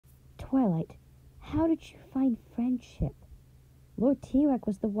Twilight, how did you find friendship? Lord T-Rex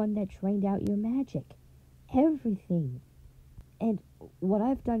was the one that drained out your magic. Everything. And what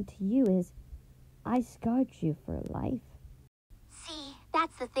I've done to you is, I scarred you for life. See,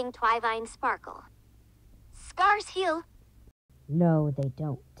 that's the thing, Twivine Sparkle. Scars heal. No, they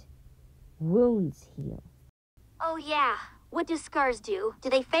don't. Wounds heal. Oh yeah, what do scars do? Do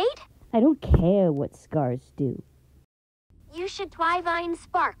they fade? I don't care what scars do. You should Twivine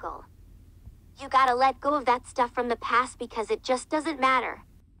Sparkle. You gotta let go of that stuff from the past because it just doesn't matter.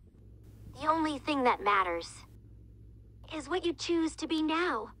 The only thing that matters is what you choose to be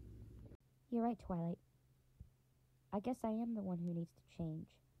now. You're right, Twilight. I guess I am the one who needs to change.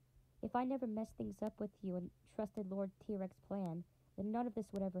 If I never messed things up with you and trusted Lord T-Rex's plan, then none of this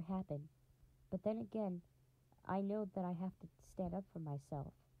would ever happen. But then again, I know that I have to stand up for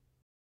myself.